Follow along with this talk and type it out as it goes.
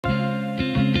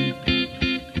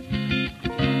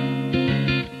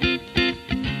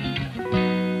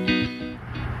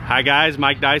Hi guys,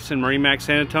 Mike Dyson, MarineMax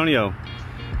San Antonio.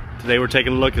 Today we're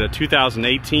taking a look at a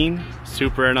 2018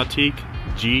 Super Air Nautique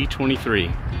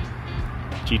G23.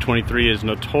 G23 is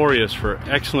notorious for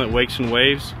excellent wakes and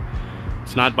waves.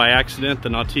 It's not by accident. The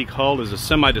Nautique hull is a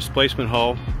semi-displacement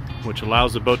hull, which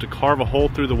allows the boat to carve a hole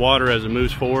through the water as it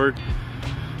moves forward,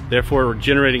 therefore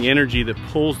generating energy that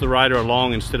pulls the rider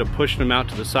along instead of pushing them out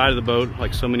to the side of the boat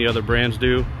like so many other brands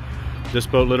do. This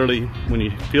boat literally, when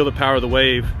you feel the power of the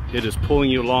wave, it is pulling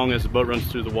you along as the boat runs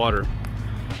through the water.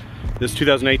 This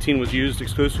 2018 was used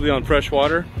exclusively on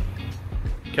freshwater,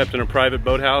 kept in a private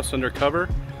boathouse under cover,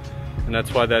 and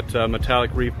that's why that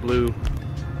metallic reef blue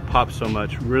pops so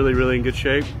much. Really in good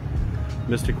shape.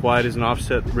 Mystic White is an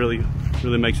offset that really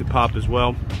makes it pop as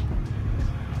well.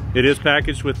 It is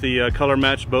packaged with the color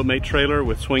matched boatmate trailer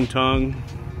with swing tongue,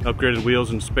 upgraded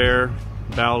wheels and spare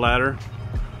bow ladder.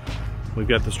 We've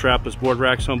got the strapless board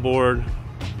racks on board,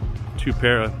 2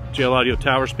 pair of JL Audio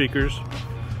tower speakers,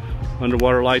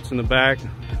 underwater lights in the back.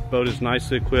 Boat is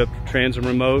nicely equipped, transom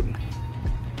remote.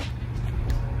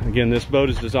 Again, this boat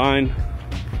is designed,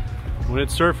 when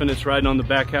it's surfing, it's riding on the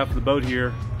back half of the boat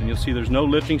here, and you'll see there's no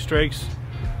lifting strakes.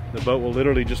 The boat will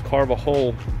literally just carve a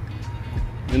hole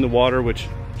in the water, which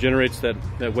generates that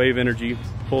wave energy,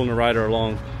 pulling the rider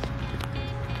along.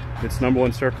 It's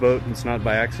 #1 surf boat, and it's not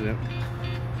by accident.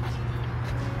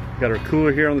 Got our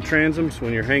cooler here on the transom, so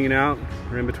when you're hanging out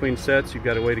or in between sets, you've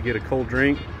got a way to get a cold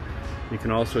drink. You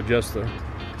can also adjust the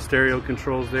stereo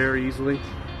controls there easily.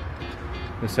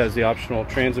 This has the optional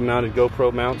transom mounted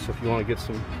GoPro mount, so if you want to get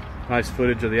some nice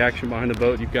footage of the action behind the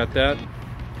boat, you've got that.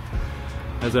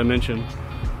 As I mentioned,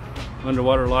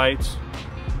 underwater lights,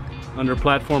 under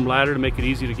platform ladder to make it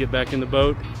easy to get back in the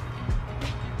boat.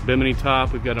 Bimini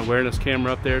top, we've got an awareness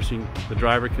camera up there so the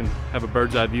driver can have a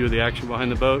bird's eye view of the action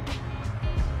behind the boat.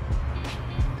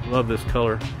 Love this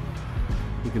color.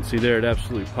 You can see there it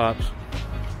absolutely pops.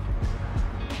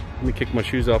 Let me kick my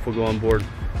shoes off, we'll go on board.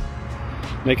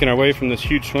 Making our way from this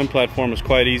huge swim platform is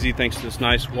quite easy thanks to this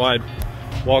nice wide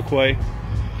walkway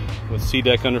with sea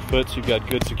deck underfoot, so you've got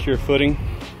good secure footing.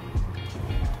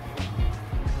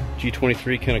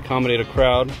 G23 can accommodate a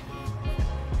crowd.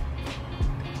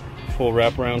 Full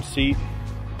wraparound seat.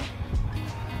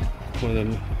 One of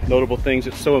the notable things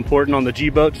that's so important on the G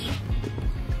boats,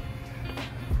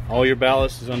 all your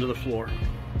ballast is under the floor.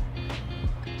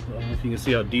 I don't know if you can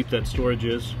see how deep that storage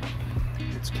is.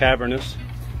 It's cavernous.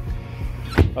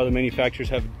 Other manufacturers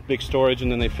have big storage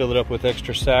and then they fill it up with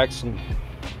extra sacks and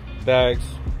bags,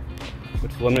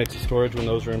 which eliminates the storage when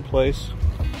those are in place.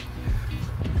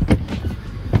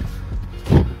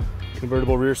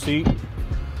 Convertible rear seat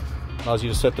allows you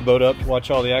to set the boat up to watch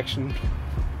all the action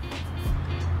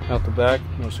out the back.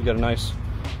 Notice we got a nice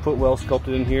footwell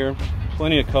sculpted in here.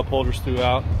 Plenty of cup holders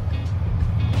throughout.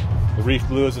 The reef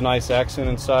blue is a nice accent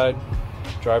inside.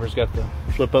 Driver's got the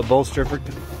flip up bolster for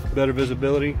better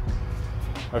visibility.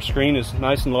 Our screen is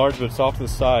nice and large, but it's off to the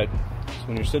side. So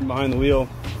when you're sitting behind the wheel,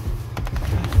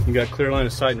 you got clear line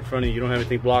of sight in front of you. You don't have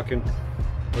anything blocking,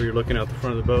 or you're looking out the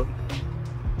front of the boat.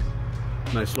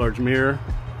 Nice large mirror,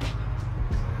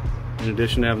 in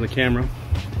addition to having the camera.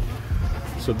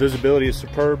 So visibility is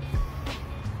superb.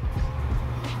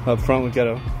 Up front we've got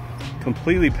a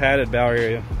completely padded bow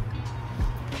area.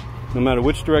 No matter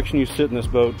which direction you sit in this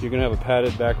boat, you're going to have a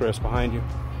padded backrest behind you.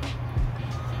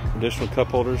 Additional cup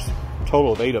holders,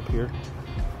 total of 8 up here.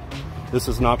 This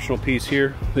is an optional piece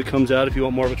here that comes out if you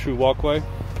want more of a true walkway.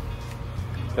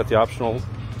 Got the optional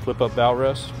flip up bow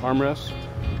rest, armrest.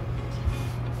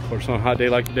 Of course, on a hot day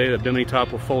like today, the bimini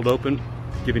top will fold open,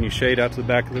 giving you shade out to the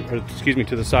back of the, or excuse me,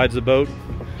 to the sides of the boat,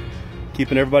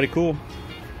 keeping everybody cool.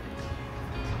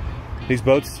 These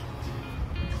boats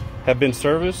have been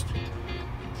serviced.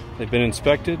 They've been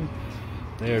inspected.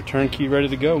 They are turnkey ready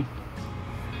to go.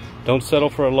 Don't settle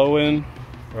for a low end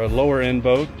or a lower end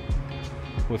boat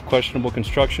with questionable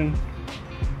construction.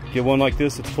 Get one like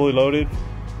this, it's fully loaded,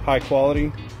 high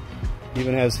quality,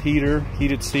 even has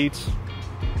heated seats.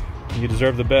 You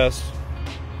deserve the best.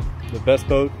 The best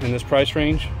boat in this price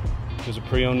range is a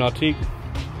pre-owned Nautique.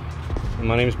 And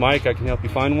my name is Mike, I can help you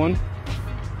find one.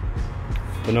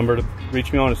 The number to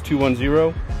reach me on is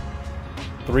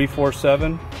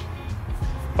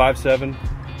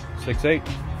 210-347-5768.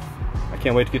 I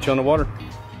can't wait to get you on the water.